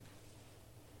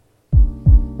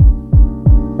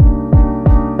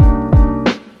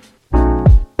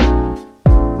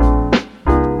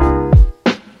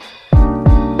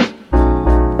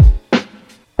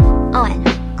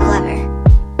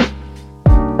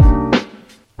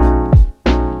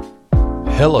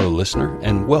Hello, listener,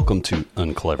 and welcome to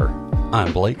Unclever.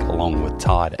 I'm Blake, along with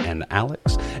Todd and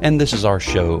Alex, and this is our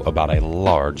show about a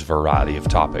large variety of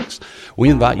topics. We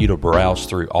invite you to browse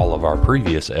through all of our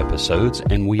previous episodes,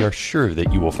 and we are sure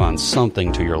that you will find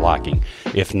something to your liking.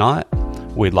 If not,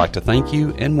 we'd like to thank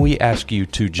you, and we ask you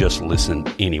to just listen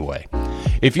anyway.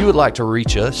 If you would like to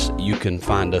reach us, you can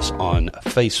find us on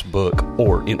Facebook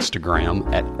or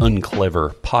Instagram at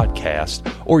Unclever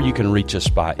Podcast, or you can reach us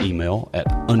by email at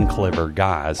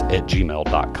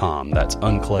uncleverguys@gmail.com. That's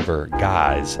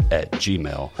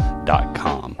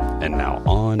uncleverguys@gmail.com. And now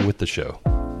on with the show.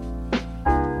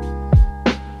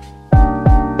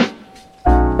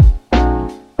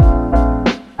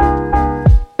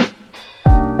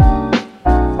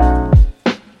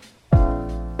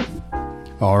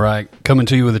 All right, coming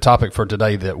to you with a topic for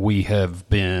today that we have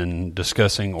been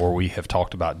discussing or we have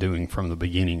talked about doing from the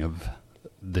beginning of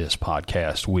this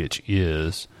podcast, which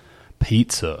is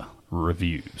pizza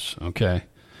reviews, okay?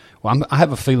 Well, I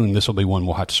have a feeling this will be one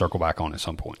we'll have to circle back on at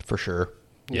some point. For sure.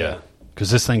 Yeah, because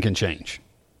this thing can change.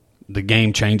 The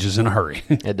game changes in a hurry.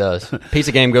 It does.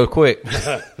 Pizza game goes quick.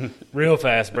 Real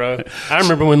fast, bro. I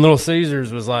remember when Little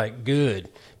Caesars was like, good.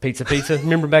 Pizza.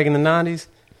 Remember back in the 90s?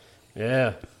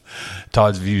 Yeah.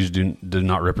 Todd's views do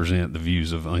not represent the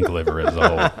views of Unclever as a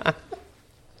whole.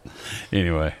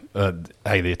 Anyway,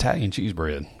 hey, the Italian cheese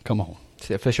bread. Come on. It's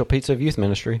the official pizza of youth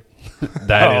ministry.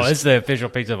 It's the official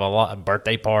pizza of a lot of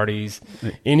birthday parties,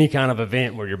 any kind of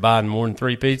event where you're buying more than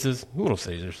 3 pizzas. Little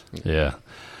Caesars. Yeah.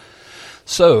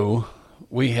 So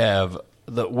we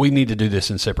need to do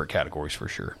this in separate categories for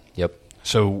sure. Yep.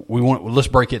 So let's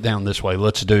break it down this way.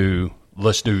 Let's do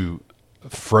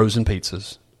frozen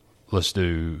pizzas. Let's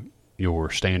do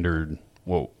your standard,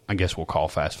 well, I guess we'll call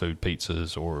fast food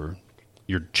pizzas or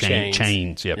your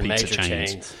chains. Yeah, your pizza major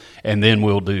chains. And then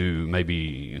we'll do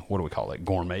maybe, what do we call it,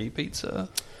 gourmet pizza?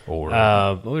 Or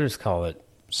we'll just call it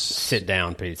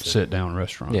sit-down pizza. Sit-down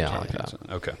restaurant. Yeah, I like that.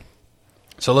 Okay.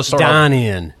 So let's start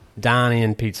Dine-in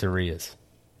pizzerias.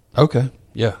 Okay,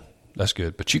 yeah, that's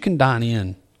good. But you can dine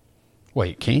in.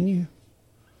 Wait, can you?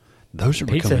 Those are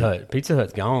Pizza Hut. Pizza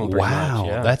Hut's gone. Wow,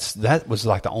 much, yeah. that was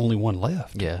like the only one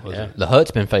left. Yeah. It? The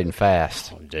Hut's been fading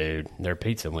fast. Oh, dude, their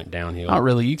pizza went downhill. Not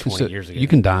really. You 20 years ago. You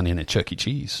can dine in at Chuck E.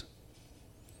 Cheese.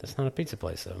 That's not a pizza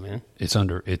place, though, man. It's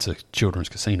a children's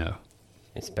casino.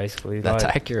 It's basically That's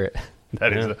like, accurate.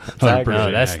 That is No,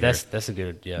 100% accurate. that's a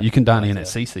good. Yeah, You can dine in like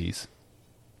at that. CC's.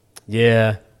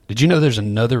 Yeah. Did you know there's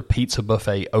another pizza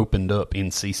buffet opened up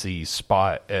in CC's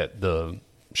spot at the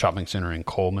shopping center in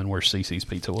Coleman where CC's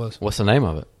Pizza was? What's the name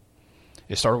of it?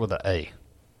 It started with an A.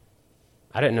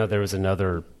 I didn't know there was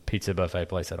another pizza buffet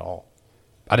place at all.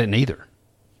 I didn't either.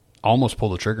 I almost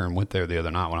pulled the trigger and went there the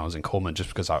other night when I was in Coleman just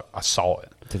because I saw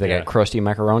it. Did they Yeah. got crusty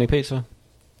macaroni pizza?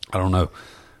 I don't know.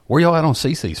 Where y'all at on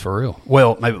CC's for real?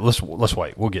 Well, maybe let's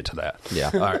wait. We'll get to that.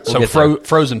 Yeah. All right. We'll So get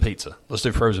frozen pizza. Let's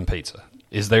do frozen pizza.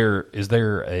 Is there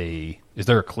a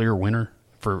clear winner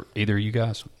for either of you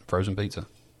guys? Frozen pizza.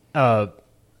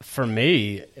 For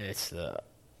me, it's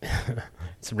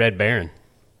it's Red Baron.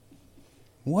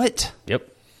 What? Yep.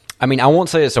 I mean, I won't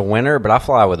say it's a winner, but I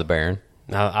fly with the Baron.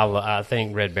 I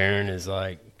think Red Baron is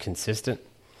like consistent.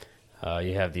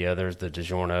 You have the others, the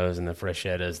DiGiorno's and the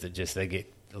Freshettas, that they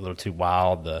get a little too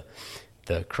wild. The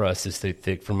crust is too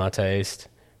thick for my taste.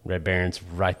 Red Baron's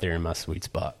right there in my sweet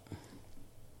spot.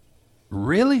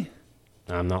 Really?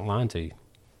 I'm not lying to you.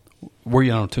 Were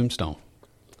you on Tombstone?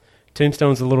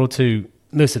 Tombstone's a little too.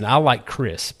 Listen, I like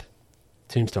crisp.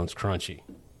 Tombstone's crunchy.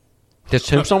 Does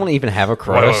Tombstone even have a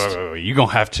crust? Wait. You're going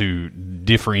to have to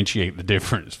differentiate the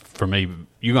difference for me.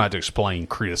 You're going to have to explain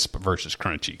crisp versus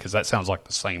crunchy because that sounds like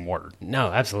the same word. No,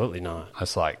 absolutely not.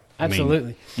 That's like,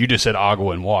 Absolutely. you just said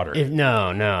agua and water.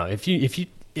 No.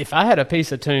 If I had a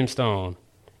piece of Tombstone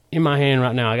in my hand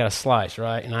right now, I got a slice,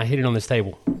 right, and I hit it on this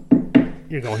table,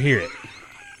 you're gonna hear it.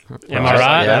 Am I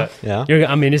right? Yeah.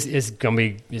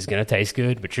 It's gonna taste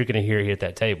good, but you're gonna hear it hit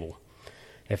that table.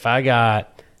 If I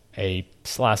got a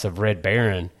slice of Red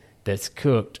Baron that's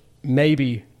cooked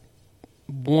maybe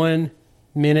 1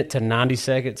 minute to 90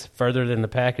 seconds further than the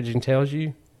packaging tells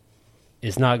you,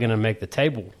 it's not gonna make the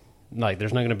table. Like,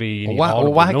 there's not going to be any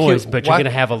audible noise, but you're going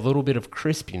to have a little bit of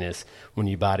crispiness when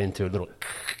you bite into a little.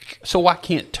 So why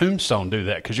can't Tombstone do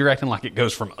that? Because you're acting like it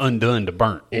goes from undone to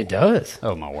burnt. It does.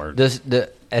 Oh, my word.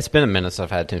 It's been a minute since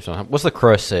I've had Tombstone. What's the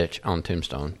crust sitch on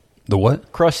Tombstone? The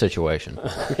what? Crust situation.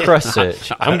 Crust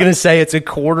sitch. I'm going to say it's a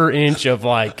 1/4 inch of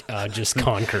just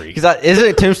concrete. Isn't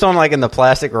it Tombstone like in the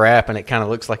plastic wrap and it kind of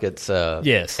looks like it's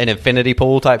Yes. an infinity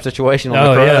pool type situation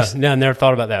on the crust? No, I never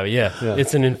thought about that. Yeah.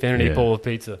 It's an infinity pool of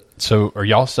pizza. So are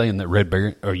y'all saying that Red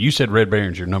Baron, or you said Red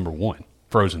Baron's your number one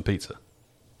frozen pizza?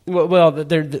 Well,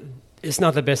 it's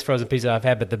not the best frozen pizza I've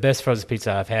had, but the best frozen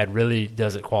pizza I've had really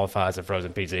doesn't qualify as a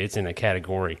frozen pizza. It's in a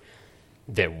category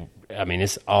that, I mean,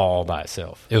 it's all by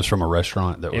itself. It was from a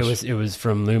restaurant that was. It was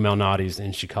from Lou Malnati's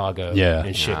in Chicago. Yeah.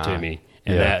 And shipped to me,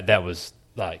 and Yeah. that was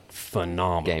like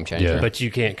phenomenal. Game changer. Yeah. But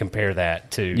you can't compare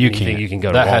that to You anything can't. you can go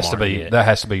to that Walmart has to be and get. that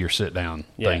has to be your sit down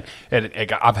Yeah. thing.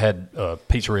 And I've had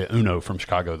Pizzeria Uno from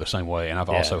Chicago the same way, and I've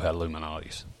Yeah. also had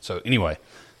Illuminati's. So anyway,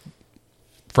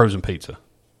 frozen pizza.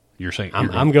 You're saying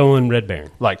I'm going Red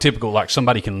Baron. like typical, like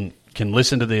somebody can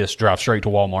listen to this, drive straight to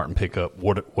Walmart and pick up.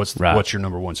 What's Right. your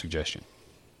number one suggestion?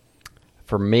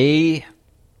 For me,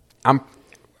 I'm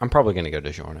probably going to go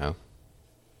DiGiorno.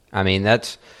 I mean,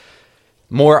 that's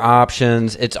more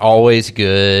options. It's always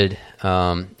good.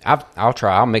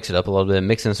 I'll mix it up a little bit.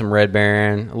 Mix in some Red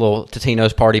Baron, a little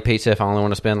Totino's party pizza if I only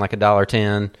want to spend like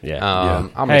 $1.10. Yeah.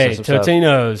 I'll mix Hey, in some stuff.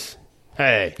 Totino's.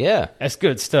 Hey. Yeah, That's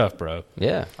good stuff, bro.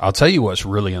 yeah. I'll tell you what's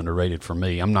really underrated for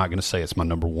me. I'm not going to say it's my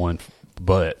number one,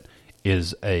 but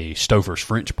is a Stouffer's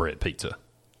French bread pizza.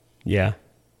 Yeah.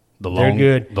 The They're long,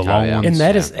 good. The long yeah. ones. And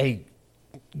that is a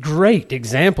great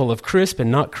example of crisp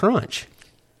and not crunch.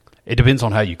 It depends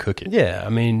on how you cook it. Yeah, I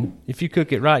mean, if you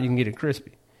cook it right, you can get it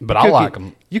crispy. But You I cook like it-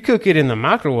 'em. You cook it in the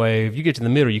microwave, you get to the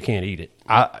middle, you can't eat it.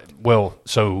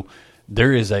 So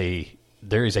there is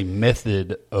a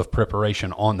method of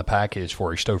preparation on the package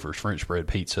for a Stouffer's French bread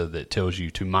pizza that tells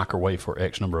you to microwave for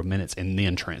X number of minutes and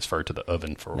then transfer to the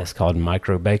oven for. That's called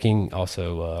micro baking.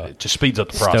 Also, It just speeds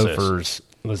up the process. Stouffer's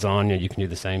lasagna, you can do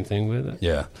the same thing with it.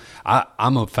 Yeah,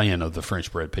 I'm a fan of the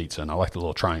French bread pizza, and I like the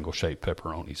little triangle shaped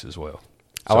pepperonis as well.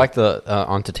 I like the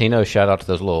on Totino. Shout out to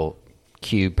those little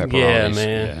cube pepperonis. Yeah,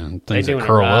 man. Yeah, and They things that doing it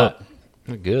curl right. up.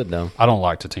 They're good though. I don't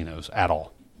like Totino's at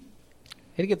all.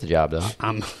 It'll get the job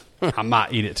done. I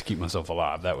might eat it to keep myself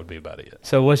alive. That would be about it.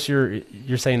 So,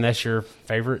 you're saying that's your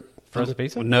favorite frozen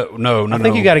pizza? No. I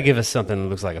think you got to give us something that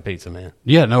looks like a pizza, man.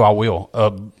 Yeah, no, I will.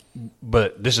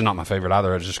 But this is not my favorite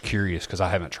either. I was just curious because I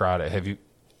haven't tried it. Have you?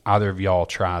 Either of y'all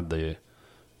tried the?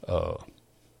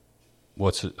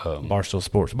 What's it? Barstool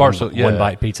Sports. Barstool, yeah. One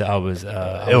bite pizza. I was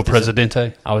El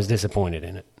Presidente. I was disappointed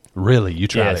in it. Really, you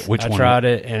tried Yes, it? Which I one? tried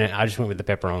it, and I just went with the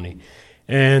pepperoni.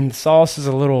 And the sauce is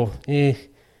a little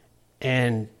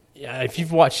And if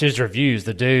you've watched his reviews,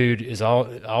 the dude is all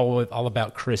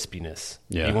about crispiness.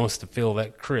 Yeah. He wants to feel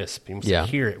that crisp. He wants Yeah. to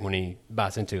hear it when he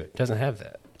bites into it. Doesn't have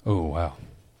that. Oh wow.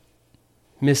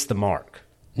 Missed the mark.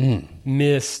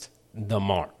 Missed the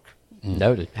mark.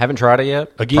 Noted. Haven't tried it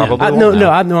yet. Again. Probably I, won't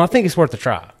now. no, I think it's worth a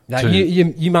try. Like, To-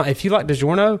 you might, if you like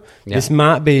DiGiorno, Yeah. this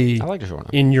might be I like DiGiorno.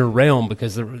 in your realm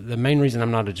because the main reason I'm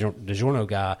not a DiGiorno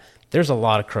guy, there's a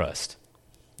lot of crust.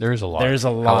 There is a lot. There's a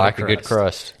lot. like of a good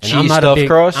crust. And Cheese stuffed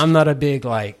crust? I'm not a big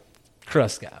like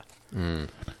crust guy.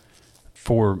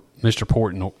 For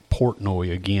Mr.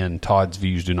 Portnoy again. Todd's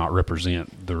views do not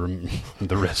represent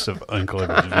the rest of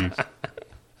Unclever's views.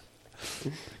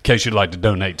 In case you'd like to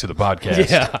donate to the podcast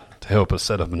Yeah. to help us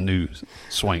set up a new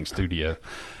Swank studio.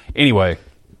 Anyway,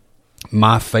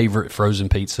 my favorite frozen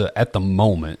pizza at the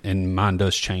moment, and mine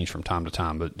does change from time to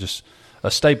time, but just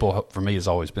a staple for me has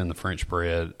always been the French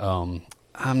bread.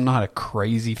 I'm not a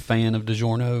crazy fan of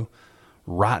DiGiorno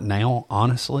right now,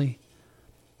 honestly.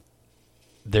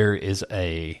 There is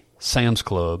a Sam's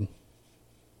Club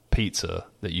pizza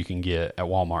that you can get at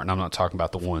Walmart, and I'm not talking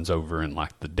about the ones over in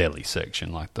like the deli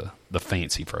section, like the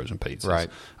fancy frozen pizzas. Right.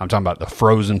 I'm talking about the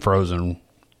frozen,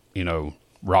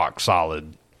 rock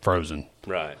solid frozen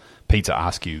Right. pizza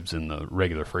ice cubes in the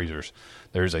regular freezers.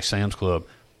 There's a Sam's Club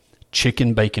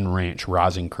chicken bacon ranch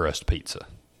rising crust pizza.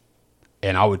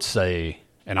 And I would say,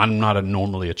 and I'm not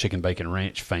normally a chicken bacon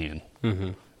ranch fan,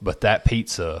 but that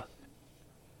pizza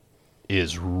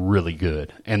is really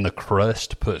good. And the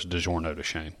crust puts DiGiorno to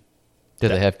shame. Do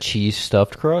they have cheese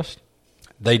stuffed crust?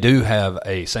 They do have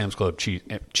a Sam's Club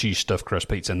cheese stuffed crust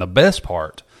pizza. And the best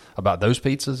part about those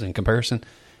pizzas in comparison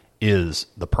is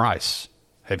the price.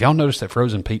 Have y'all noticed that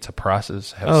frozen pizza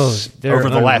prices have they're over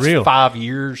the unreal. last 5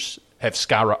 years have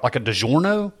skyrocketed? Like a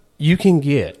DiGiorno? You can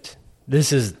get,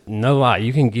 this is no lie,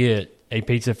 you can get a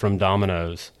pizza from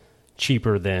Domino's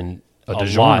cheaper than A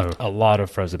DiGiorno. a lot of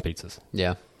frozen pizzas.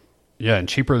 Yeah. Yeah, and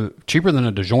cheaper than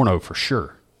a DiGiorno for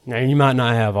sure. Now, you might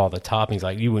not have all the toppings,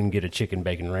 like you wouldn't get a chicken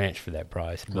bacon ranch for that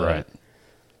price. But Right.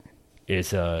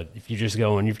 It's, if you just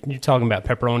go and you're talking about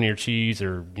pepperoni or cheese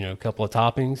or, a couple of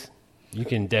toppings, you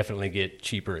can definitely get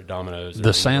cheaper at Domino's. or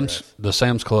The anywhere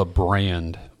Sam's Club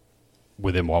brand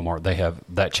within Walmart, they have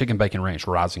that chicken bacon ranch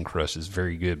rising crust is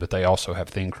very good, but they also have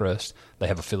thin crust. They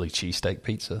have a Philly cheesesteak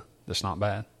pizza that's not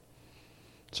bad.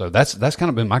 So that's kind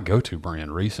of been my go-to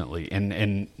brand recently,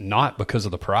 and not because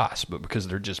of the price, but because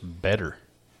they're just better.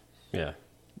 else.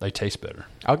 Yeah. They taste better.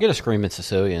 I'll get a Screaming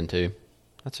Sicilian too.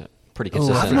 That's pretty Oh, I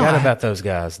consistent. forgot about those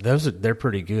guys. They're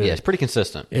pretty good. Yeah, it's pretty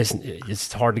consistent.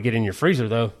 It's hard to get in your freezer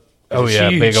though. Oh It's yeah,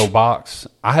 huge. big old box.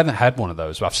 I haven't had one of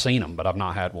those. I've seen them, but I've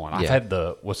not had one. I've Yeah. had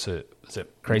the what's it? Is it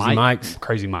Crazy Mike's?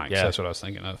 Crazy Mike's. Yeah. That's what I was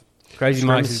thinking of. Crazy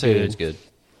Screaming Mike's is Sicilian's good. good.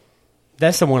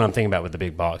 That's the one I'm thinking about with the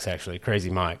big box. Actually, Crazy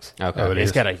Mike's. Okay. Oh, it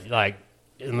It's is? got a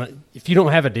if you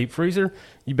don't have a deep freezer,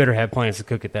 you better have plans to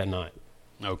cook it that night.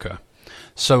 Okay.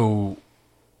 So,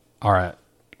 all right.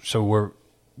 So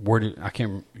where did I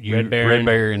can't Red Baron,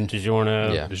 DiGiorno,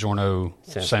 DiGiorno. Yeah. DiGiorno,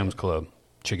 Sam's Sam's Club,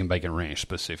 chicken bacon ranch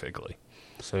specifically.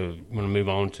 So I'm going to move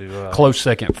on to Close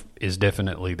second is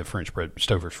definitely the French bread,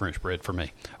 Stover's French bread for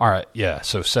me. All right, yeah.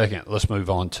 So second, let's move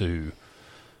on to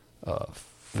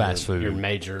fast food. your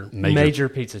major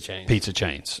pizza chains. pizza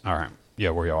chains. All right, yeah.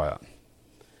 Where y'all at?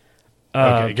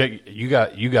 Uh, Okay, you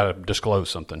got to disclose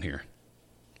something here.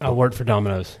 I worked for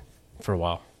Domino's for a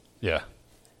while. Yeah,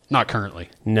 not currently.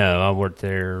 No, I worked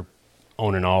there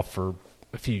on and off for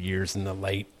a few years in the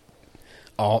late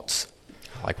aughts.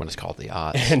 I like when it's called the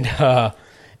odds.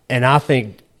 And I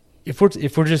think if we're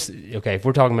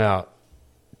talking about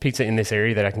pizza in this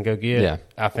area that I can go get, Yeah.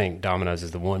 I think Domino's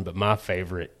is the one. But my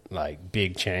favorite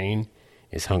big chain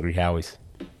is Hungry Howie's.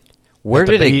 Where At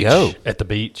the did it beach, go? At the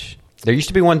beach. There used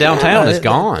to be one downtown. It's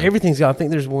gone. Everything's gone. I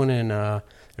think there's one in.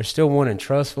 There's still one in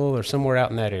Trussville or somewhere out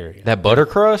in that area. That butter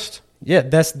crust? Yeah,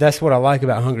 that's what I like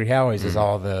about Hungry Howie's is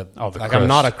all the All the I'm crust.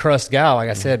 not a crust guy, like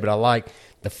I said, but I like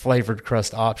the flavored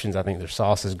crust options. I think their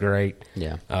sauce is great.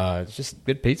 Yeah. It's just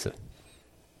good pizza.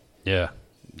 Yeah,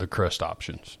 the crust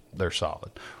options, they're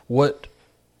solid. What?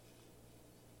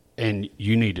 And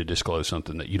you need to disclose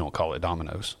something that you don't call it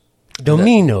Domino's.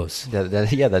 Domino's.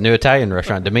 The new Italian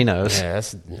restaurant, Domino's. Yeah,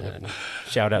 that's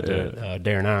shout out to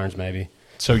Darren Irons, maybe.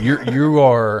 So you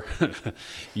are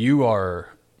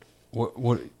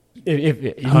what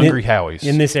If Hungry Howie's.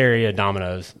 in this area,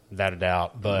 Domino's, without a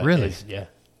doubt. But Really? yeah.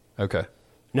 Okay.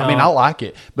 No. I mean, I like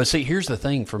it, but see, here's the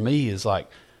thing for me is I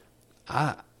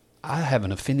have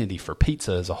an affinity for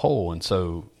pizza as a whole, and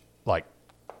so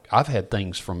I've had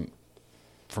things from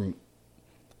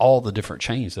all the different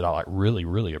chains that I really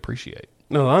really appreciate.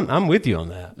 No, I'm with you on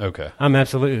that. Okay. I'm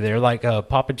absolutely there. Like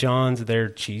Papa John's, their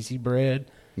cheesy bread.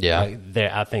 Yeah.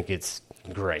 I think it's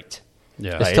great.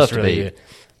 Yeah. It's tough to really beat.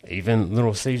 good. Even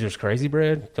Little Caesar's crazy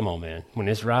bread. Come on, man. When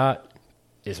it's right,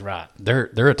 it's right. Their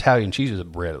Italian cheeses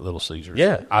bread at Little Caesars.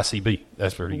 Yeah. ICB.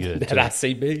 That's pretty good. That too.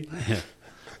 ICB.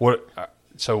 What?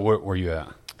 So where you at?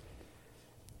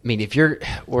 I mean,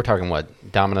 we're talking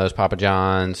what? Domino's, Papa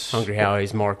John's. Hungry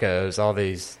Howie's, Marco's, all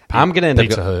these. I'm going to end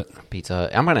Pizza up Hut. Pizza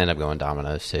Hut. I'm going to end up going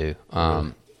Domino's too.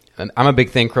 And I'm a big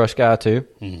thin crust guy too.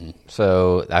 Mm-hmm.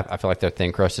 So I feel like their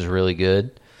thin crust is really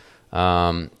good.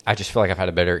 I just feel like I've had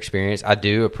a better experience. I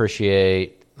do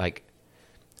appreciate,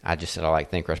 I just said I like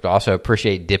thin crust, but I also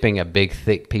appreciate dipping a big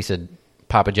thick piece of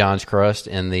Papa John's crust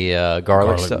in the garlic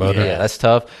Garlic stuff. butter. Yeah, that's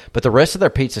tough. But the rest of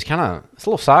their pizza is it's a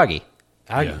little soggy.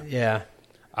 Yeah.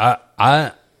 I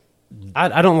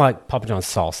I don't like Papa John's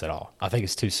sauce at all. I think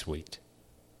it's too sweet.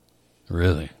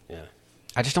 really. Yeah.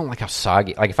 I just don't like how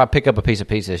soggy. Like if I pick up a piece of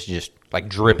pizza, it's just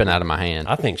dripping out of my hand.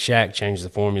 I think Shaq changed the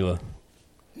formula.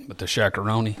 But the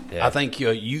shakaroni, Yeah. I think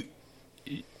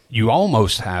you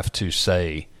almost have to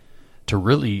say, to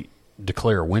really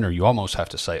declare a winner, you almost have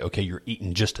to say, okay, you're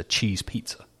eating just a cheese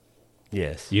pizza.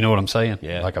 Yes. You know what I'm saying?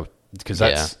 Yeah. Because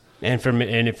that's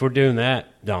And if we're doing that,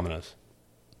 Domino's.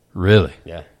 really.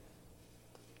 Yeah.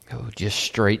 Oh, just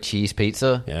straight cheese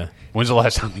pizza? Yeah. When's the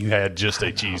last time you had just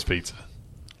a cheese pizza?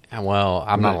 Well,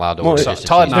 I'm not allowed to Well, order so just a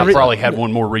Todd cheese and I pizza. probably had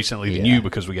one more recently than Yeah. you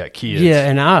because we got kids. Yeah,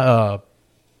 and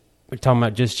we're talking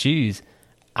about just cheese.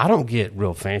 I don't get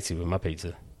real fancy with my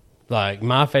pizza. Like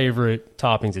my favorite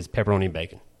toppings is pepperoni and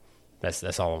bacon.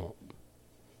 That's all I want.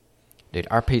 Dude,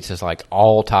 our pizza's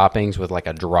all toppings with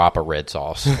a drop of red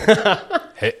sauce.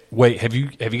 Hey, wait, have you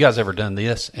guys ever done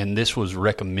this? And this was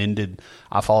recommended.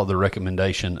 I followed the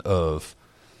recommendation of,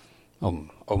 oh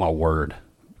my word,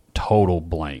 total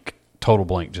blank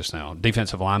just now.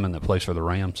 Defensive lineman that plays for the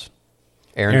Rams.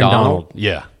 Aaron Donald.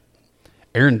 Yeah,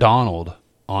 Aaron Donald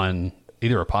on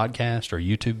either a podcast or a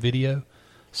YouTube video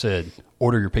said,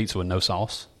 "Order your pizza with no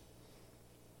sauce."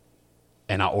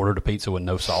 And I ordered a pizza with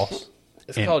no sauce.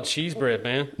 It's And- called cheese bread,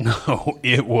 man. No,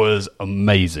 it was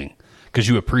amazing because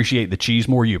you appreciate the cheese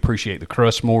more, you appreciate the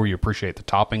crust more, you appreciate the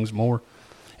toppings more.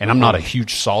 And I'm not a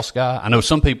huge sauce guy. I know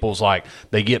some people's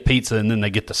they get pizza and then they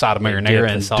get the side of marinara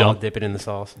and dip it in the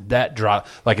sauce. that dry.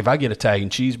 Like if I get Italian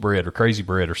cheese bread or crazy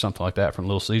bread or something like that from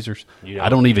Little Caesars, You I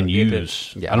don't even dip it.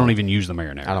 use. Yeah. I don't even use the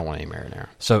marinara. I don't want any marinara.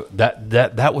 So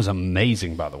that was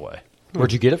amazing, by the way.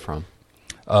 Where'd you get it from?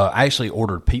 I actually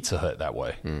ordered Pizza Hut that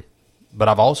way, but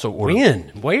I've also ordered When?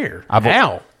 Where? I've-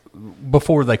 How?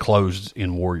 before they closed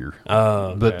in Warrior.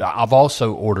 Oh, But I've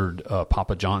also ordered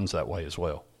Papa John's that way as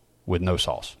well, with no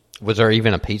sauce. Was there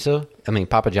even a pizza? I mean,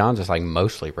 Papa John's is like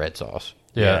mostly red sauce.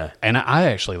 Yeah. And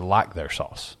I actually like their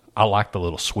sauce. I like the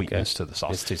little sweetness to the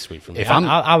sauce. It's too sweet for me. If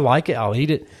I like it, I'll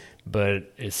eat it,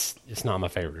 but it's not my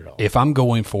favorite at all. If I'm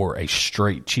going for a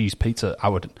straight cheese pizza, I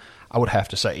would have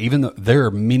to say, even though there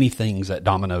are many things at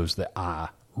Domino's that I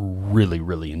really,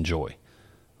 really enjoy,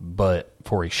 but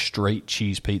for a straight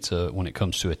cheese pizza, when it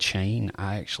comes to a chain,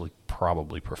 I actually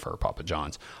probably prefer Papa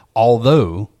John's.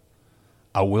 Although,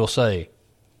 I will say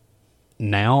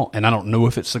now, and I don't know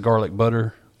if it's the garlic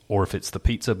butter or if it's the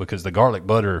pizza, because the garlic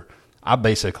butter, I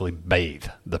basically bathe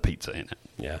the pizza in it.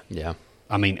 Yeah. Yeah.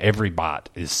 I mean, every bite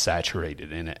is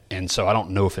saturated in it. And so I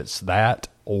don't know if it's that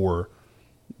or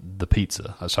the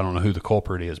pizza. So I don't know who the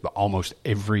culprit is, but almost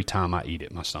every time I eat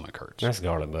it, my stomach hurts. That's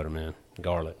garlic butter, man.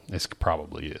 Garlic. It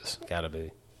probably is. Gotta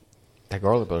be. That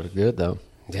garlic butter is good, though.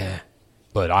 Yeah.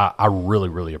 But I really,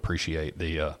 really appreciate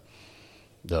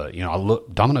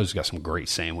Domino's got some great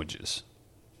sandwiches.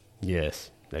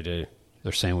 Yes, they do.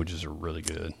 Their sandwiches are really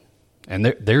good. And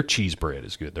their cheese bread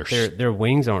is good. Their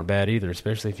wings aren't bad either,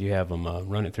 especially if you have them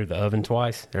run it through the oven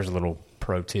twice. There's a little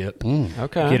pro tip.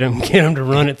 Okay. Get them to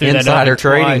run it through that Insider oven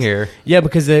trading twice. here. Yeah,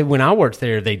 because when I worked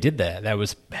there, they did that. That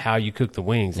was how you cook the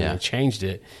wings, and Yeah. they changed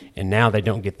it. And now they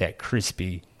don't get that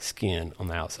crispy skin on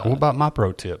the outside. What about my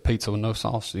pro tip? Pizza with no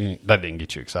sauce? That didn't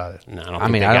get you excited. No, I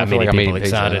mean, I don't feel like I'm eating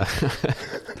excited. pizza.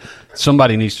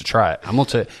 Somebody needs to try it. I'm gonna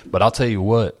tell you, but I'll tell you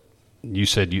what. You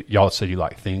said y'all said you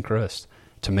like thin crust.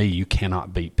 To me, you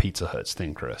cannot beat Pizza Hut's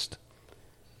thin crust.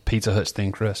 Pizza Hut's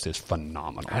thin crust is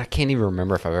phenomenal. I can't even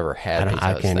remember if I've ever had I pizza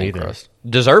Hut's can't thin either. crust.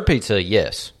 Dessert pizza,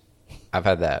 yes. I've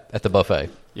had that at the buffet.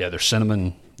 Yeah, the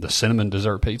cinnamon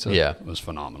dessert pizza. Yeah. was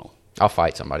phenomenal. I'll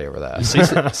fight somebody over that.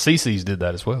 CC's did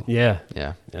that as well. Yeah,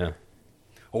 Yeah. yeah.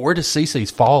 Well, where does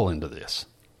CC's fall into this?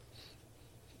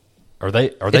 Are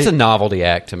they? It's a novelty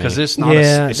act to me. Because it's not.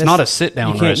 It's not a sit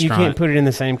down restaurant. You can't put it in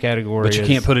the same category. but you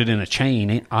can't put it in a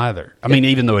chain either. I mean,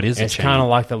 even though it is a It's chain. kind of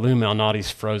like the Lou Malnati's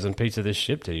frozen pizza that's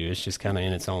shipped to you. It's just kind of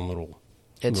in its own little.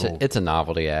 It's a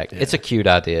novelty act. It's a cute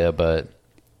idea, but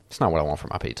it's not what I want for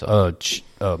my pizza.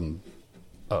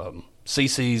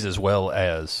 CC's as well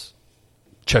as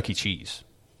Chuck E. Cheese.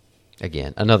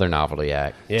 Again, another novelty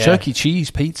act. Yeah. Chuck E.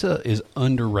 Cheese pizza is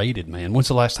underrated, man. When's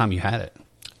the last time you had it?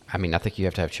 I mean, I think you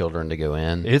have to have children to go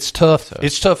in. It's tough.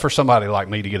 It's tough for somebody like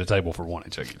me to get a table for one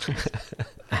at Chuck E. Cheese.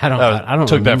 I don't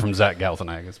Took remember, that from Zach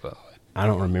Galifianakis, by the way. I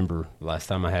don't remember the last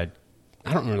time I had. I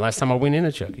don't remember the last time I went in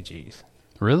a Chuck E. Cheese.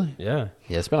 Really? Yeah.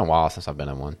 Yeah, it's been a while since I've been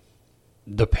in one.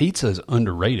 The pizza is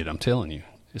underrated, I'm telling you.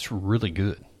 It's really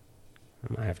good.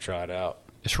 I might have to try it out.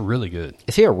 It's really good.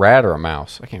 Is he a rat or a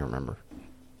mouse? I can't remember.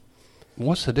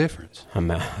 What's the difference? A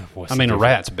A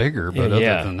rat's bigger, but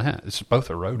Yeah. other than that, it's both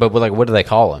a rodent. But like, what do they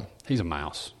call him? He's a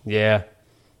mouse. Yeah.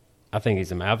 I think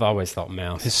he's a mouse. I've always thought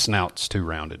mouse. His snout's too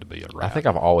rounded to be a rat. I think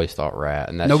I've always thought rat,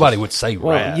 and that's Nobody just- would say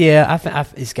Well, rat. yeah,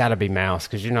 it's got to be mouse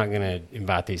because you're not going to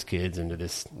invite these kids into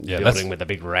this Yeah, building with a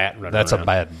big rat running That's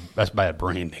around. that's bad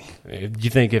branding. Do you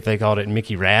think if they called it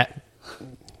Mickey Rat,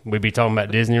 we'd be talking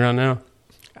about Disney right now?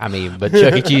 I mean, but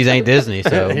Chuck E. Cheese ain't Disney,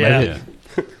 so Yeah. maybe. Yeah.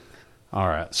 All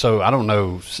right. So I don't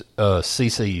know.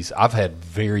 CC's. I've had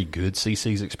very good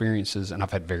CC's experiences, and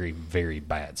I've had very, very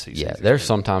bad CC's. Yeah, there's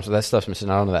sometimes that stuff's been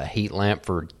sitting out under that heat lamp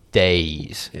for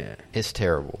days. Yeah. It's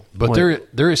terrible. But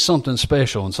there is something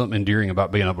special and something endearing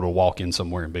about being able to walk in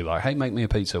somewhere and be like, "Hey, make me a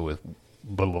pizza with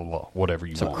blah blah blah, whatever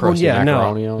you want." crust. Crusty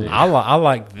macaroni on it. I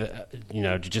like the,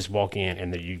 to just walk in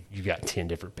and you got 10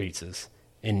 different pizzas,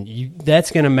 and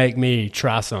that's going to make me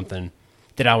try something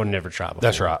that I would never try before.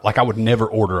 That's right. Like I would never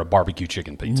order a barbecue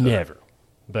chicken pizza. Never,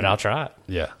 but I'll try it.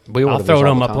 Yeah. We I'll order throw this it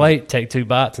all on the my time. plate, take 2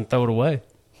 bites, and throw it away.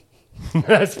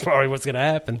 That's probably what's going to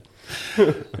happen.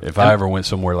 If I ever went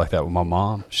somewhere like that with my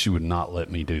mom, she would not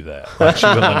let me do that. Like, she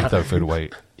wouldn't let me throw food away.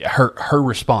 Her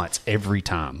response every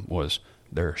time was,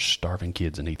 "There are starving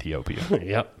kids in Ethiopia."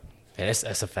 Yep, that's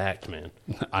a fact, man.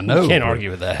 I know. You can't but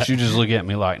argue with that. She just look at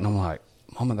me like, and I'm like,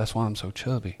 "Mama, that's why I'm so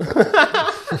chubby."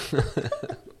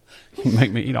 You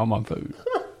make me eat all my food.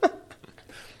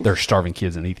 There are starving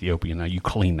kids in Ethiopia. Now you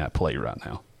clean that plate right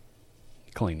now.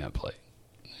 Clean that plate.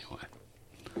 Anyway.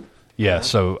 Yeah,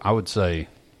 so I would say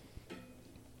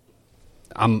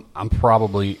I'm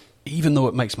probably, even though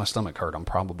it makes my stomach hurt, I'm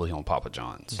probably on Papa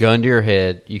John's. Gun to your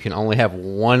head, you can only have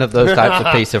one of those types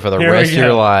of pizza for the Here we rest of your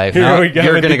go. life. Here we go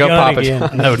You're with going to the go gun Papa again.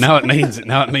 John's. No,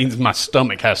 now it means my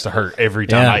stomach has to hurt every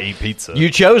time Yeah. I eat pizza. You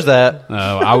chose that. No,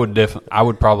 I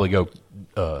would probably go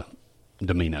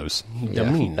Domino's.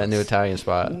 Domino's. That new Italian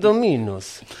spot.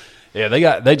 Domino's. Yeah,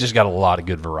 they just got a lot of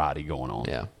good variety going on.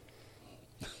 Yeah.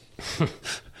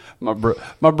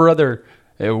 My brother,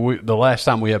 the last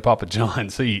time we had Papa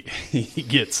John's, he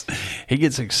gets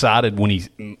excited when he's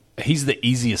the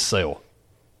easiest sell.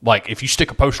 Like if you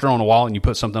stick a poster on a wall and you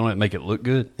put something on it and make it look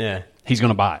good, Yeah. he's going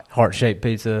to buy it. Heart-shaped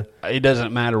pizza. It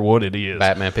doesn't matter what it is.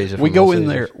 Batman pizza. We from go Little in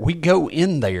there. Caesars. We go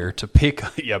in there to pick.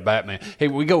 Yeah, Batman. Hey,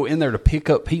 we go in there to pick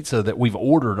up pizza that we've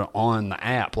ordered on the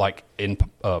app, like in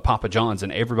Papa John's,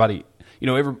 and everybody.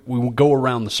 We will go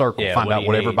around the circle, Yeah, find what out do you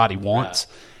what need? everybody wants,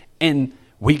 and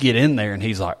we get in there, and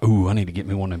he's like, "Ooh, I need to get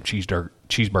me one of them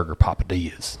cheeseburger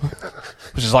papadillas,"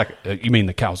 which is like, you mean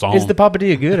the calzone? Is the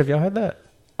papadilla good? Have y'all had that?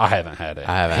 I haven't had it.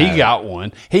 I haven't He had got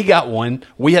one. He got one.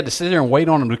 We had to sit there and wait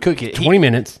on him to cook it. 20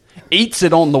 minutes. Eats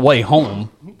it on the way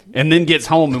home, and then gets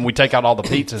home, and we take out all the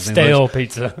pizzas. And Stale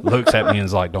pizza. looks at me and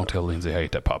is like, "Don't tell Lindsay I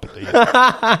ate that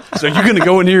papadilla." So you're going to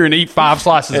go in here and eat 5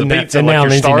 slices of And now- pizza and like now you're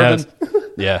Lindsay starving? knows.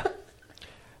 Yeah.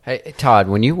 Hey Todd,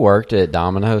 when you worked at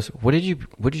Domino's, what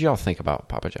did y'all think about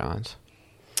Papa John's?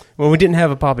 Well, we didn't have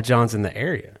a Papa John's in the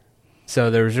area, so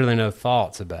there was really no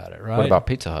thoughts about it, right? What about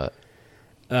Pizza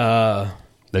Hut?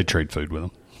 They trade food with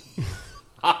them.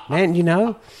 Man,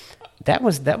 that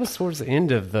was towards the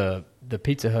end of the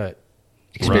Pizza Hut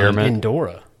Experiment. in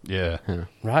Dora, Yeah.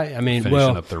 right? I mean,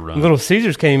 Finishing up their run. Little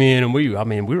Caesars came in, and we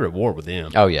were at war with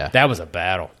them. Oh, yeah. That was a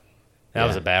battle. That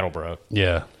was a battle, bro.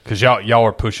 Yeah. Because y'all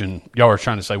are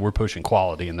trying to say we're pushing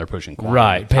quality, and they're pushing quantity.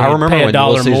 Right. I remember pay when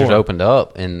Little $1 Caesars more. opened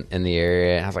up in the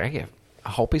area, and I was like, I get a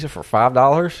whole pizza for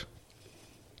 $5.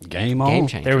 Game on. Game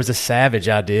changer. There was a savage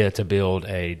idea to build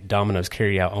a Domino's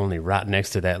carryout only right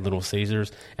next to that Little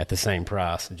Caesars at the same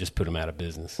price and just put them out of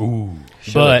business. Ooh.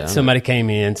 Should've But done somebody came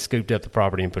in, scooped up the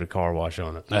property, and put a car wash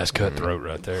on it. That's cutthroat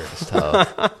right there.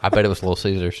 Tough. I bet it was Little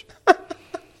Caesars. All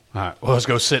right, well, let's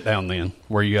go sit down then.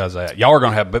 Where you guys at? Y'all are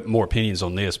going to have a bit more opinions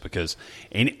on this because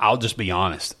I'll just be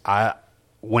honest.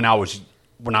 When I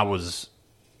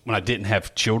didn't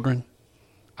have children,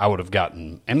 I would have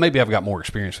gotten, and maybe I've got more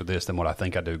experience with this than what I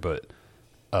think I do, but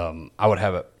I would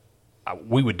have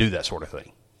we would do that sort of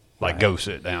thing. Like go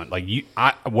sit down. Like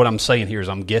what I'm saying here is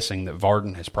I'm guessing that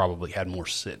Varden has probably had more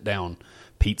sit down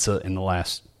pizza in the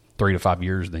last 3 to 5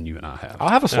 years than you and I have. I'll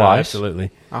have a Oh, slice.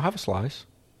 absolutely. I'll have a slice.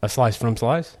 A slice from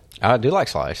Slice? I do like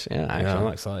slice. Yeah, actually. Yeah, I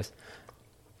like Slice.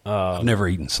 I've never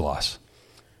eaten slice.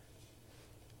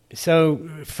 So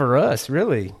for us,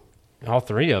 really, all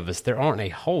three of us, there aren't a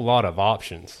whole lot of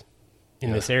options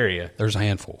in this area. There's a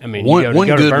handful. I mean, you go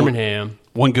to good Birmingham.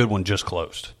 One good one just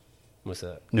closed. What's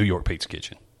that? New York Pizza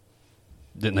Kitchen.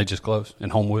 Didn't they just close in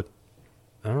Homewood?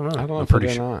 I don't know. I don't know I'm if pretty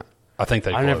they did or sure. not. I think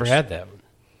they I closed. never had that one.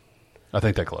 I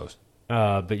think they closed.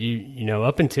 But you know,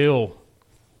 up until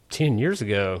 10 years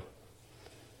ago,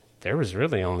 there was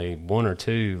really only one or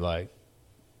two like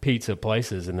pizza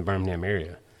places in the Birmingham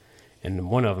area, and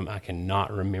one of them I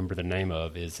cannot remember the name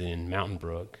of is in Mountain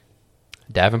Brook.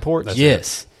 Davenport? That's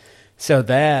Yes. So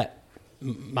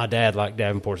my dad liked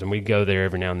Davenport's, and we'd go there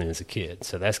every now and then as a kid.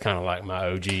 So that's kind of like my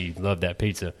OG. Love that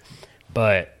pizza.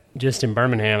 But just in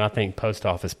Birmingham, I think Post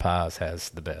Office Pies has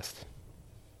the best.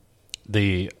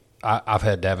 I've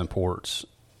had Davenport's.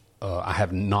 I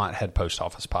have not had Post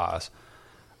Office Pies.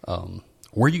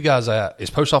 Where you guys at? Is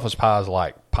Post Office Pies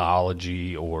like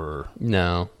Piology or?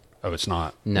 No. Oh, it's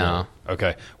not. No.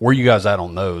 Okay. Where you guys at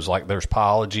on those? Like, there's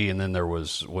Piology, and then there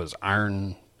was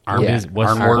Iron. Yeah.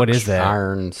 Ironworks. what is that?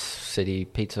 Iron City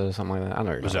Pizza, something like that. I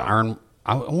don't know. Was it Iron?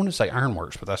 I want to say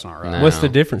Ironworks, but that's not right. No. What's the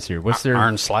difference here? What's their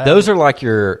Iron Slab? Those are like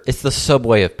it's the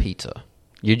Subway of pizza.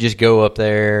 You just go up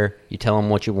there, you tell them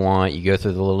what you want, you go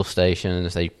through the little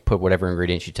stations, they put whatever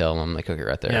ingredients you tell them, they cook it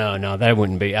right there. No, that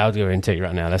wouldn't be. I'll go ahead and tell you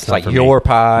right now. That's It's not like for Your me.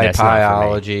 Pie, That's not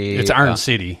for me. Pieology. It's Iron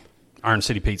City. Iron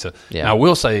City Pizza. Yeah. Now, I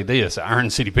will say this: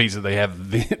 Iron City Pizza, they have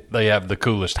the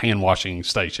coolest hand washing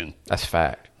station. That's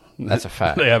fact. That's a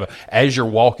fact. They have as you're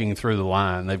walking through the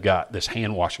line, they've got this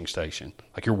hand washing station.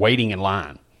 Like you're waiting in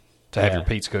line to have Yeah. your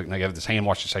pizza cooked, and they have this hand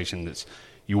washing station that's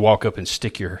you walk up and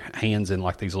stick your hands in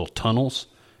like these little tunnels,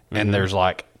 and there's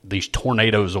like these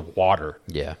tornadoes of water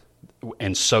Yeah.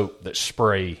 and soap that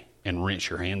spray and rinse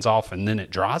your hands off, and then it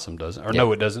dries them, doesn't it? Or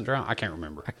no, it doesn't dry. I can't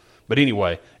remember. But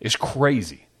anyway, it's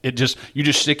crazy. You just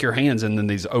stick your hands in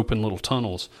these open little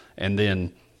tunnels, and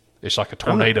then it's like a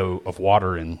tornado of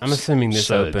water and I'm assuming this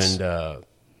suds. opened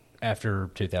after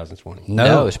 2020.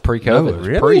 No, it's pre-COVID. No, it was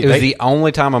Really? It was the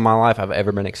only time in my life I've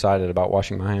ever been excited about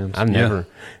washing my hands.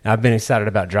 I've been excited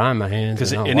about drying my hands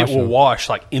because and, it will wash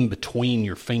like in between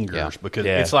your fingers Yeah. because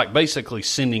Yeah. it's like basically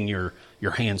sending your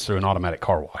hands through an automatic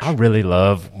car wash. I really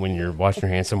love when you're washing your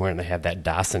hands somewhere and they have that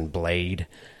Dyson blade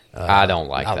I don't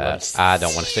like I that. love- I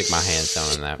don't want to stick my hands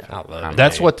down in that. I love I'm- it.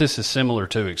 That's what this is similar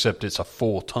to, except it's a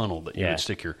full tunnel that you Yeah. would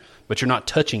stick but you're not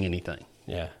touching anything.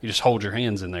 Yeah. You just hold your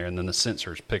hands in there, and then the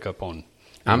sensors pick up on.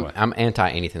 Anyway. I'm anti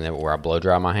anything that where I blow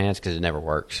dry my hands because it never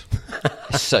works.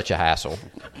 It's such a hassle.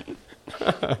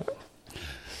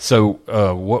 So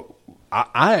what?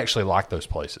 I actually like those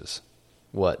places.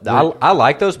 What I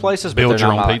like those places. Build but they're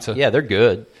your not own my- pizza? Yeah, they're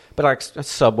good. But like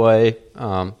Subway,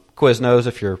 Quiznos,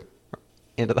 if you're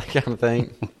into that kind of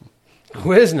thing.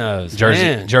 Quiznos,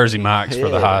 man. Jersey Mike's for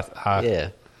the high Yeah.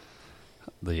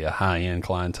 the high end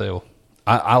clientele.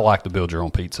 I like to build your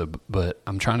own pizza, but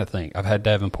I'm trying to think. I've had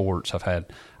Davenport's.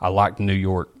 I like New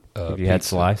York. Have you had pizza.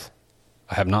 slice?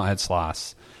 I have not had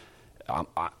slice.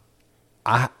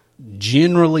 I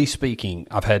generally speaking,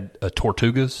 I've had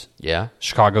Tortugas. Yeah.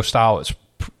 Chicago style. It's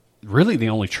really the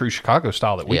only true Chicago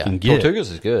style that we Yeah. can get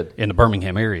Tortugas is good. in the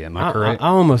Birmingham area. Am I correct? I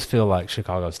almost feel like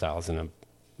Chicago style is in a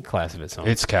class of its own.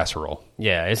 It's casserole.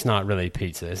 Yeah, it's not really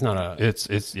pizza. It's not a.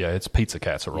 It's pizza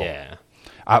casserole. Yeah.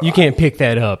 I- You can't pick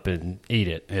that up and eat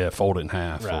it. Yeah, fold it in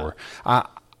half. Right. Or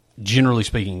generally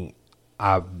speaking,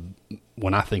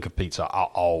 when I think of pizza, I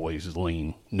always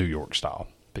lean New York style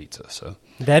pizza. So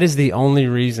That is the only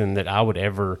reason that I would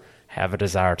ever have a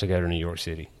desire to go to New York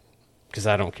City. Because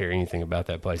I don't care anything about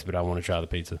that place, but I want to try the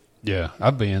pizza. yeah,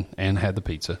 I've been and had the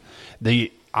pizza.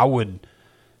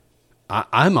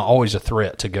 I'm always a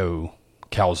threat to go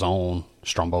calzone,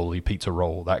 stromboli, pizza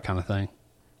roll, that kind of thing.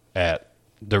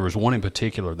 There was one in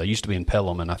particular. They used to be in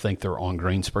Pelham, and I think they're on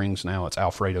Green Springs now. It's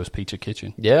Alfredo's Pizza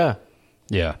Kitchen. Yeah.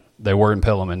 Yeah, they were in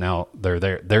Pelham, and now they're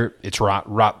there. It's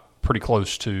right, pretty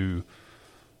close to.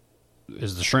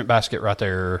 Is the Shrimp Basket right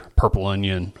there? Purple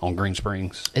Onion on Green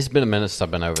Springs. It's been a minute since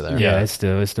I've been over there. Yeah, Yeah.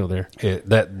 it's still there.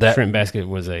 That Shrimp Basket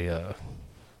was a.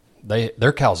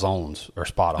 their calzones are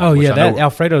spot on. Oh which yeah, I that know-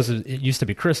 Alfredo's. It used to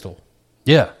be Crystal.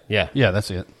 Yeah, Yeah.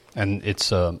 That's it. And it's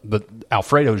but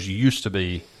Alfredo's used to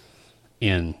be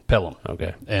in Pelham.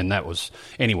 Okay. And that was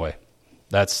anyway.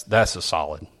 That's a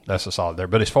solid. That's a solid there.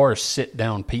 But as far as sit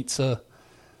down pizza,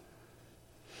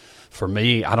 for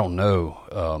me, I don't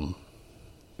know.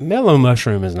 Mellow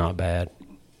mushroom is not bad.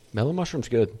 Mellow mushroom's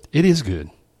good. It is good.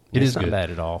 It It's is not good. bad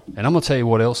at all. And I'm gonna tell you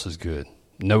what else is good.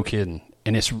 No kidding.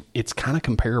 And it's kind of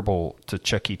comparable to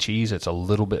Chuck E. Cheese. It's a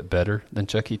little bit better than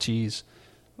Chuck E. Cheese.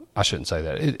 I shouldn't say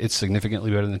that. It's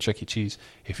significantly better than Chuck E. Cheese.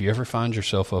 If you ever find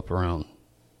yourself up around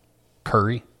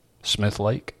Curry, Smith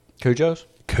Lake, Cujo's?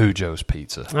 Cujo's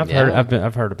Pizza. I've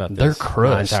heard about this Their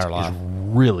crust my entire life. is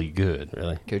really good.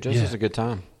 Really, Cujo's Yeah. is a good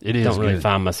time. It is don't really good.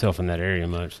 find myself in that area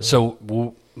much. So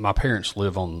my parents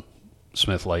live on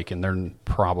Smith Lake, and they're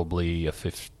probably a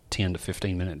 10 to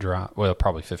 15 minute drive. Well,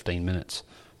 probably 15 minutes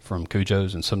from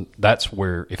Cujo's, and that's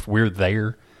where if we're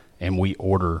there and we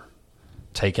order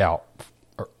takeout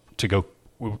to go,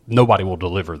 nobody will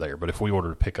deliver there. But if we order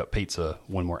to pick up pizza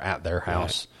when we're at their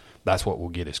house, that's what we'll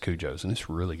get is Cujo's, and it's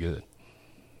really good.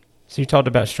 So you talked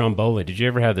about Stromboli. Did you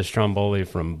ever have the Stromboli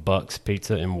from Buck's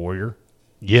Pizza in Warrior?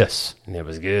 Yes, And it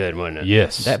was good, wasn't it?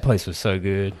 Yes. That place was so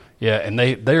good. yeah, and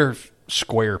they're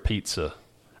square pizza.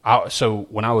 So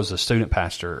when I was a student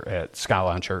pastor at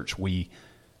Skyline Church, we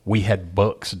had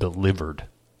Bucks delivered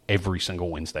every single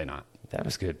Wednesday night. That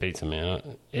was good pizza, man.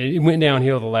 It went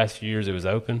downhill the last few years it was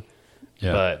open.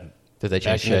 Yeah. But Did they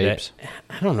change back in the day- shapes?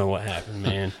 I don't know what happened,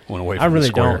 man. Went away I from the really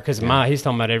square. don't, because he's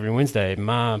talking about every Wednesday. When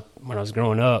I was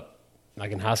growing up,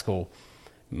 like in high school,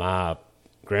 my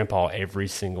grandpa every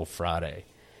single Friday,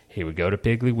 he would go to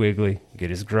Piggly Wiggly, get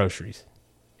his groceries,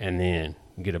 and then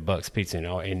get a Buck's Pizza.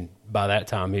 And by that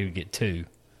time, he would get two.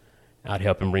 I'd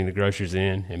help him bring the groceries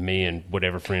in, and me and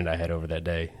whatever friend I had over that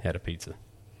day had a pizza.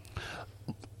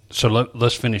 So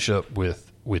let's finish up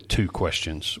with two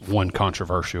questions. One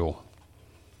controversial,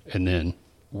 and then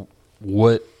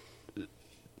what?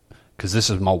 Because this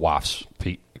is my wife's.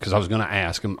 Because I was going to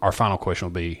ask him. Our final question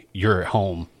will be: you're at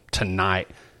home tonight.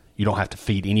 You don't have to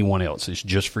feed anyone else. It's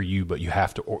just for you. But you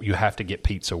have to get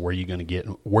pizza. Where you going to get?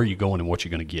 Where you going and what you're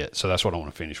going to get? So that's what I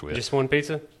want to finish with. Just one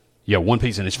pizza? Yeah, one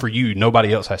pizza, and it's for you.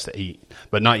 Nobody else has to eat.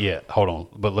 But not yet. Hold on.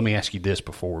 But let me ask you this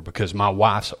before, because my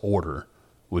wife's order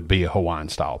would be a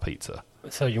Hawaiian-style pizza.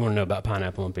 So you want to know about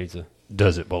pineapple on pizza?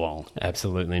 Does it belong?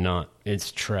 Absolutely not.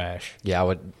 It's trash. Yeah, I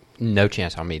would. No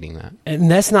chance I'm eating that.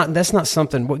 And that's not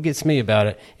something. What gets me about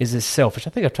it is it's selfish. I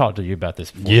think I've talked to you about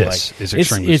this before. Yes, it's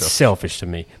extremely it's selfish to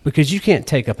me, because you can't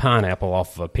take a pineapple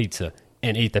off of a pizza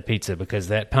and eat the pizza because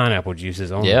that pineapple juice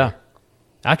is on Yeah. there.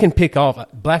 I can pick off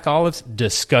black olives.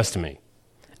 Disgust me.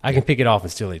 I can pick it off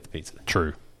and still eat the pizza.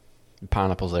 True.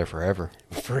 Pineapple's there forever.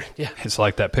 Yeah. It's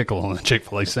like that pickle on the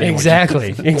Chick-fil-A sandwich. Exactly.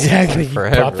 You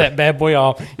Forever. pop that bad boy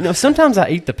off. Sometimes I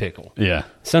eat the pickle. Yeah,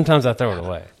 Sometimes I throw it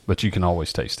away. but you can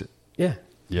always taste it. Yeah.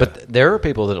 Yeah. But there are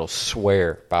people that'll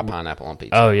swear by pineapple on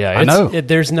pizza. Oh, yeah. I know.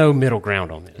 There's no middle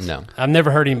ground on this. No. I've never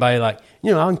heard anybody like, I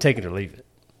can take it or leave it.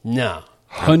 No.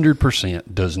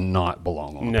 100% does not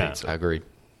belong on a No. pizza. I agreed.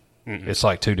 It's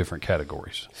like two different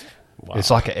categories. Wow.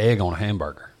 It's like an egg on a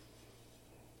hamburger.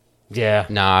 Yeah.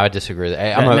 No, I disagree.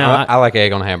 Hey, No, I like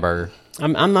egg on a hamburger.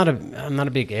 I'm not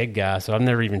a big egg guy, so I've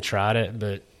never even tried it,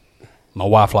 but My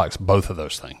wife likes both of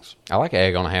those things. I like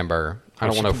egg on a hamburger. I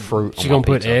don't want no fruit. she on my gonna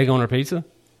put pizza. egg on her pizza?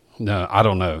 No, I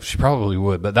don't know. She probably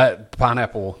would, but that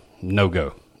pineapple, no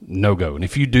go. And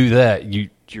if you do that, you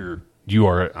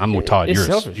are. I'm with Todd. It's You're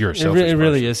selfish. you're a selfish. It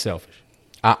really person. is selfish.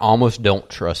 I almost don't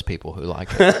trust people who like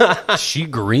it. She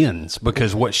grins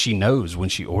because what she knows when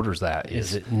she orders that Is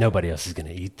is it nobody else is gonna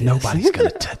eat this? nobody's going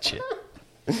to touch it.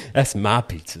 That's my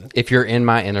pizza. If you're in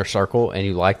my inner circle and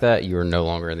you like that, you are no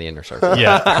longer in the inner circle.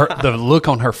 Yeah, the look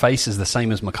on her face is the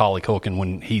same as Macaulay Culkin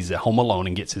when he's at home alone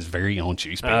and gets his very own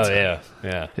cheese pizza.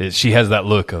 Oh yeah. She has that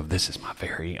look of this is my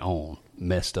very own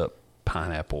messed up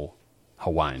pineapple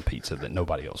Hawaiian pizza that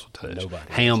nobody else will touch.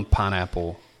 Nobody ham,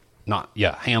 pineapple,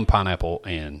 ham, pineapple,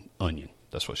 and onion.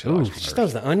 That's what she likes. She from hers.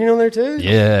 throws the onion on there too.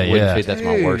 Yeah, Wouldn't yeah. say that's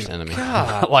my worst enemy.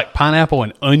 Like pineapple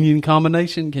and onion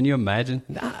combination. Can you imagine?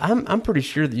 I'm pretty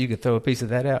sure that you could throw a piece of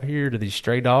that out here to these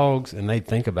stray dogs, and they'd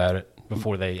think about it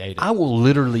before they ate it. I will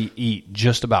literally eat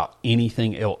just about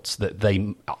anything else that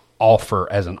they offer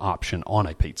as an option on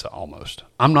a pizza almost.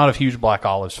 I'm not a huge black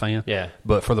olives fan. Yeah.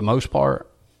 But for the most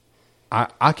part,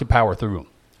 I can power through them.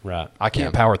 Right. I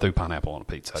can't Yeah. power through pineapple on a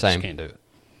pizza. I Same. just can't do it.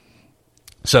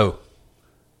 So,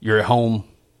 you're at home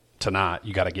tonight.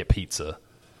 You got to get pizza.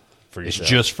 For It's yourself.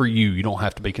 just for you. You don't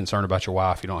have to be concerned about your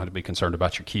wife. You don't have to be concerned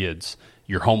about your kids.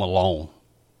 You're home alone.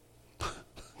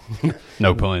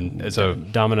 No pun. So,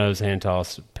 Domino's hand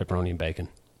toss pepperoni and bacon.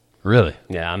 really?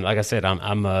 Yeah, like I said,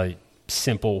 I'm a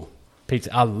simple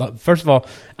pizza. First of all,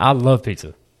 I love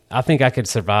pizza. I think I could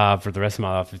survive for the rest of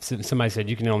my life if somebody said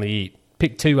you can only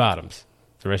pick 2 items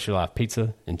for the rest of your life: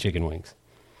 pizza and chicken wings.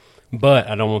 But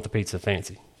I don't want the pizza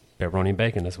fancy. Pepperoni and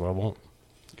bacon, that's what I want.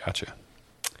 Gotcha.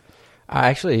 I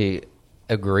actually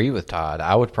agree with Todd.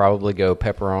 I would probably go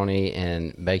pepperoni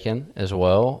and bacon as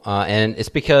well. And it's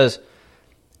because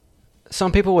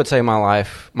some people would say my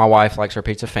wife likes her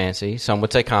pizza fancy. Some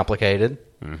would say complicated.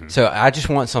 So I just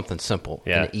want something simple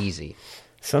Yeah. and easy.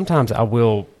 Sometimes I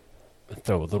will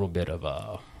throw a little bit of,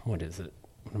 what is it?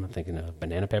 What am I thinking of?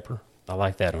 Banana pepper? I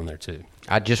like that on there too.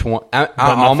 I just want. But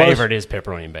my favorite is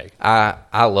pepperoni and bacon.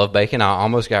 I love bacon. I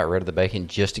almost got rid of the bacon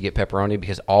just to get pepperoni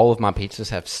because all of my pizzas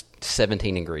have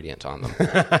 17 ingredients on them.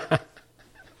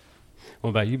 What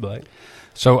about you, Blake?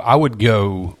 So I would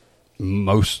go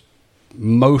most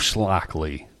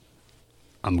likely.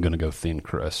 I'm going to go thin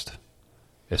crust.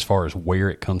 As far as where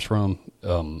it comes from,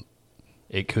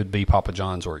 it could be Papa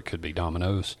John's or it could be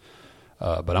Domino's.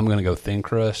 But I'm going to go thin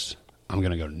crust. I'm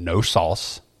going to go no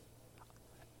sauce.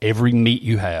 Every meat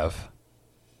you have,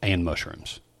 and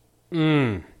mushrooms.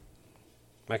 I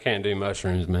can't do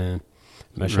mushrooms, man.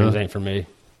 Mushrooms Really? ain't for me.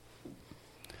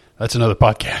 That's another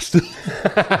podcast.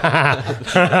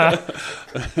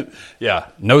 Yeah,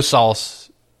 no sauce.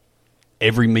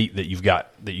 Every meat that you've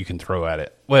got that you can throw at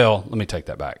it. Well, let me take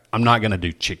that back. I'm not going to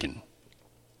do chicken.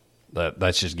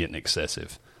 That's just getting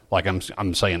excessive. Like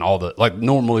I'm saying like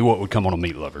normally what would come on a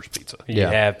meat lover's pizza. You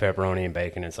Yeah. have pepperoni and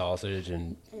bacon and sausage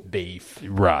and beef.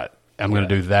 Right. I'm going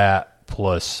to do that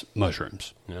plus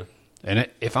mushrooms. Yeah. And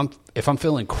if I'm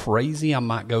feeling crazy, I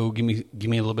might go give me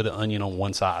a little bit of onion on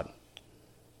one side.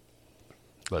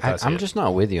 But that's I'm it. just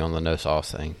not with you on the no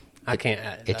sauce thing. I can't.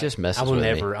 It just messes I will with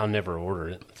me. never. I'll never order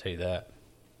it. I'll tell you that.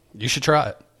 You should try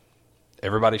it.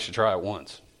 Everybody should try it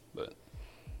once, but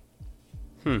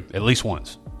at least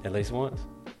once. At least once.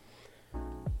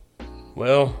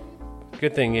 Well,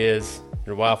 good thing is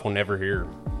your wife will never hear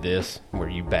this where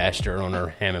you bashed her on her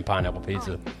ham and pineapple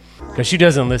pizza because she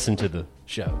doesn't listen to the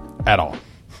show. At all.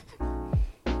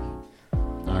 All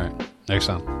right. Next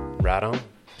time. Right on.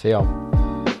 See y'all.